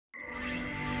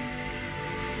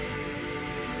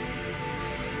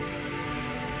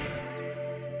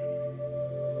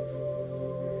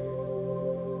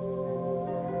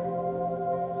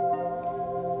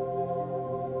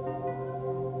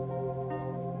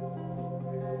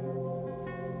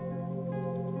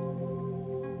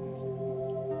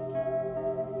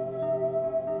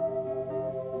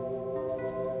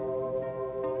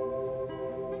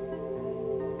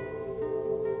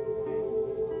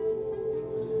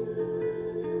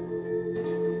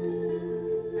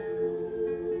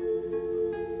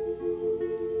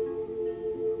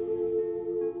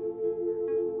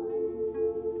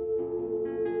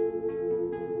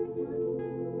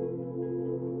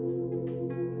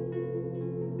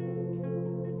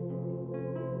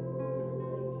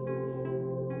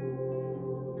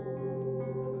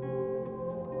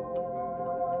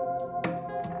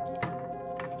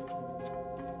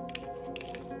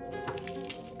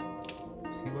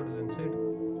what is inside?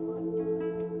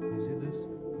 You see this?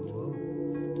 The worm.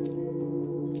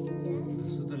 Yes.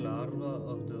 This is the larva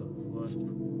of the wasp. And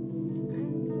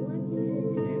what's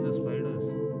this? These are spiders.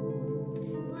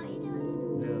 Spiders?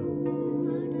 Yeah.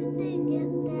 How did they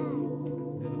get that?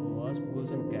 The wasp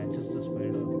goes and catches the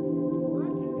spider.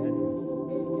 What's this?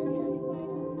 Is this a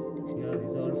spider? Yeah,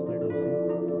 these are all spiders. See?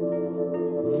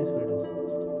 How many spiders?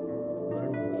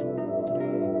 1, 2,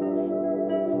 3,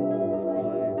 4,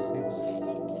 5, 6,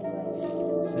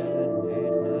 7, 8,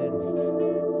 9.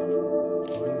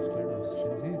 All these spiders. Can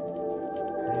you see?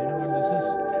 And you know what this is?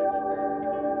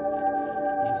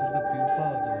 This is the pupa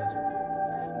of the wasp.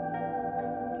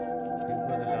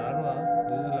 Pupa, the larva.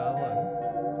 This is the larva. No?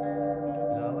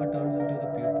 Larva turns into the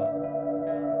pupa.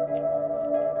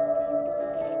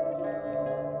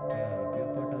 Yeah,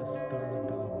 pupa turns into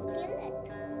the wasp. Kill it.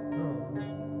 No.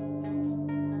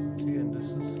 See, and this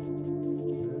is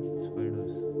the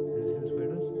spiders. Can you see the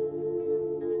spiders?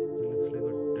 It looks like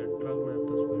a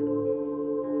tetragrammaton spider.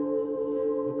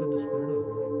 Look at the spider.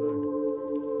 Oh my god.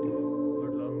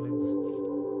 Got long legs.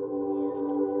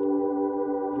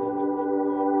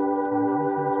 I've never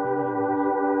seen a spider like this.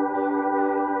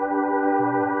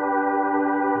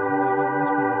 See, there'll be more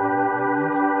spiders. You want to break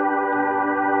this?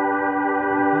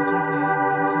 Unfortunately, it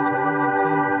builds its house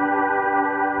inside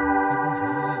people's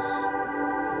houses.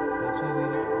 That's why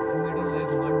we don't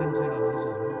like mud inside our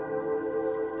houses. No?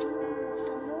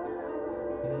 Some more lava.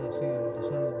 Yeah, see, this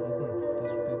one is broken.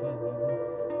 This paper is broken.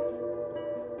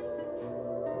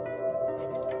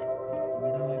 We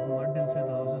don't like mud inside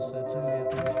the houses, that's why we have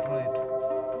to destroy it.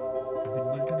 If we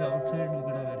built it outside, we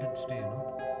could have let it stay, no?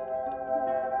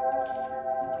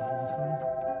 And this one,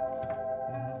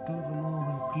 we have to remove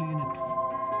and clean it.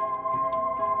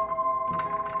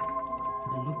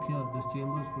 And look here, this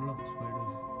chamber is full of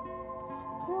spiders.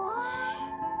 What?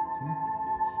 See?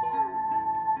 Yeah.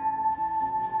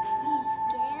 He's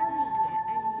scary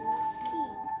and lucky.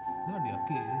 Not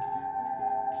yucky.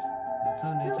 That's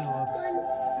how nature Look, works. one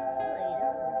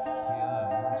spider.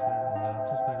 Yeah, one spider.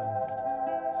 Lots of spiders there.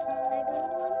 I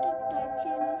don't want to touch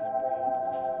any spider.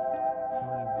 Oh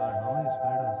my god, how many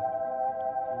spiders?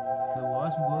 The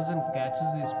wasp goes and catches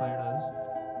these spiders.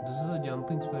 This is a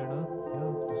jumping spider.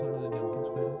 Yeah, this one is a jumping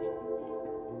spider.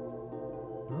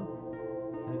 Huh?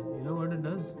 And you know what it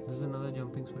does? This is another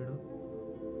jumping spider.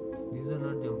 These are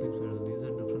not jumping spiders, these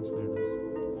are different spiders.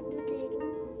 What do they do?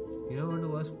 You know what the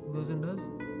wasp goes and does?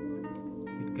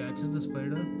 It catches the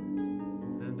spider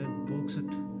and then pokes it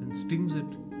and stings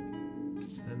it.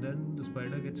 And then the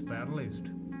spider gets paralyzed.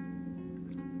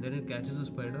 Then it catches the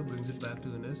spider, brings it back to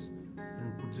the nest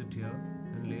and puts it here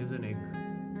and lays an egg.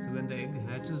 So when the egg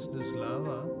hatches, this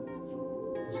larva,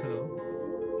 this fellow,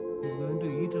 is going to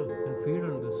eat and feed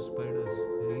on the spiders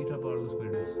and eat up all the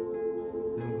spiders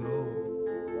and grow.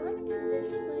 What's this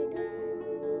spider?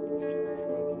 This looks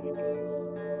very scary.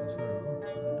 This one,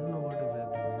 I don't know what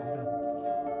exactly. We need a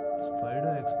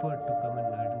spider expert to come and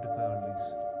identify all these.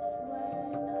 What?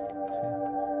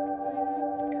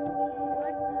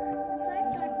 If I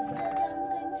touch the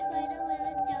jumping spider, will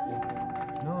it jump?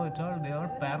 No, they are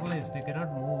paralyzed. They cannot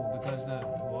move because the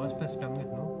wasp has stung it,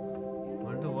 no?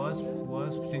 Once the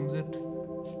wasp stings it,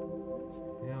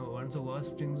 once the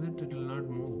wasp stings it, it will not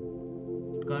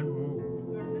move. It can't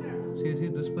move. See,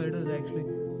 this spider is actually,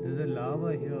 there's a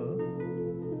larva here.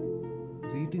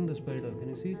 It's eating the spider. Can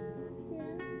you see?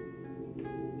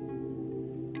 Yeah.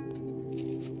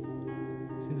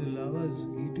 See, the larva is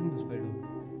eating the spider.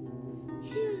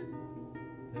 Yeah.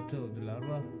 That's how the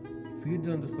larva feeds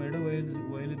on the spider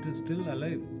while it is still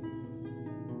alive.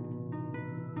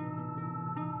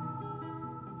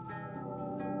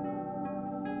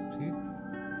 See?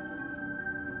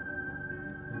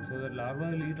 And so the larva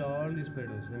will eat all these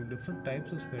spiders and different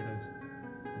types of spiders.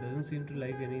 It doesn't seem to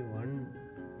like any one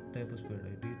type of spider.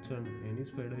 It eats on any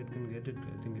spider it can get it. I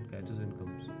think it catches and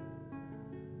comes.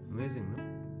 Amazing, no?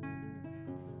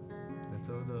 That's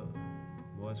how the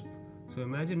wasp. So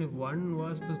imagine if one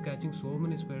wasp is catching so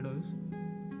many spiders,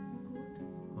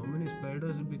 how many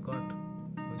spiders will be caught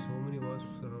by so many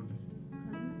wasps around it?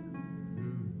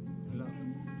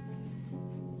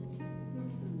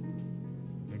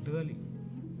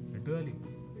 Literally.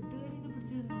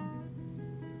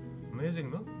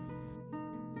 Amazing, no?